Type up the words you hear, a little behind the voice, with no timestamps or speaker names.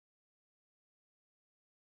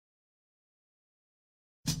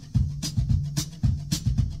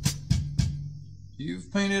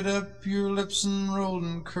You've painted up your lips and rolled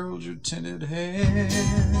and curled your tinted hair.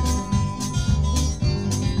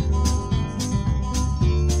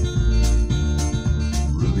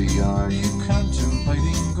 Ruby, are you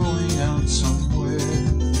contemplating going out somewhere?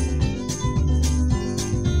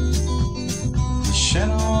 The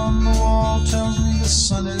shadow on the wall tells me the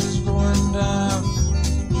sun is going down.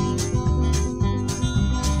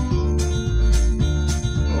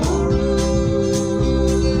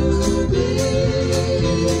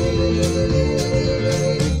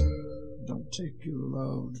 Take your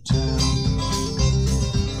love to town.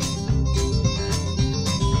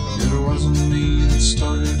 It wasn't me that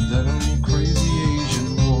started that old crazy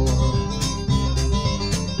Asian war,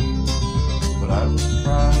 but I was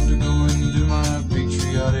proud to go and do my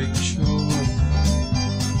patriotic chore.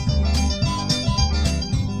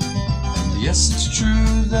 And yes, it's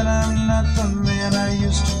true that I'm not the man I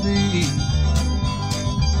used to be.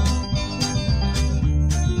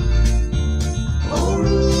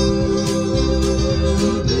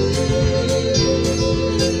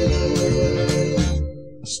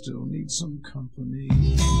 I still need some company.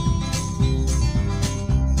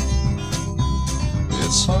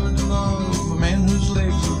 It's hard to love a man whose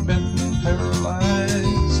legs are bent and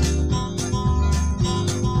paralyzed,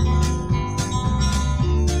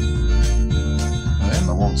 and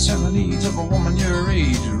the wants and the needs of a woman your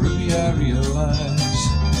age, Ruby, I realize.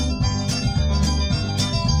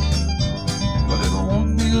 But it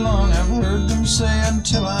won't be long, I've heard them say,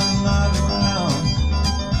 until I'm not around.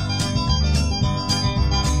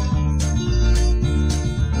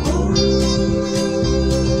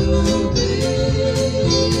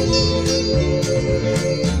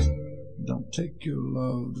 Don't take your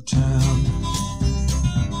love to town.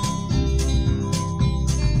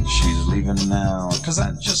 She's leaving now, 'cause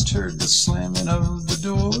I just heard the slamming of the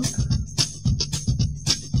door.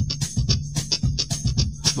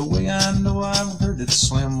 The way I know I've heard it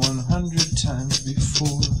slam 100 times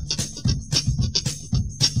before.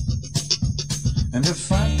 And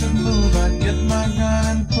if I could move, I'd get my gun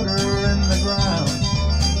and put her in the ground.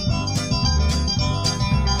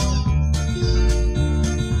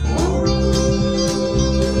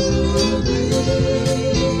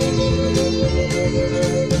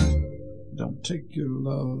 Don't take your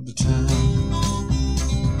love to town.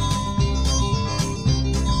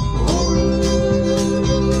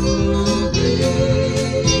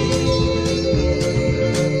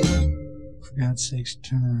 For God's sakes,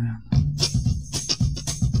 turn around.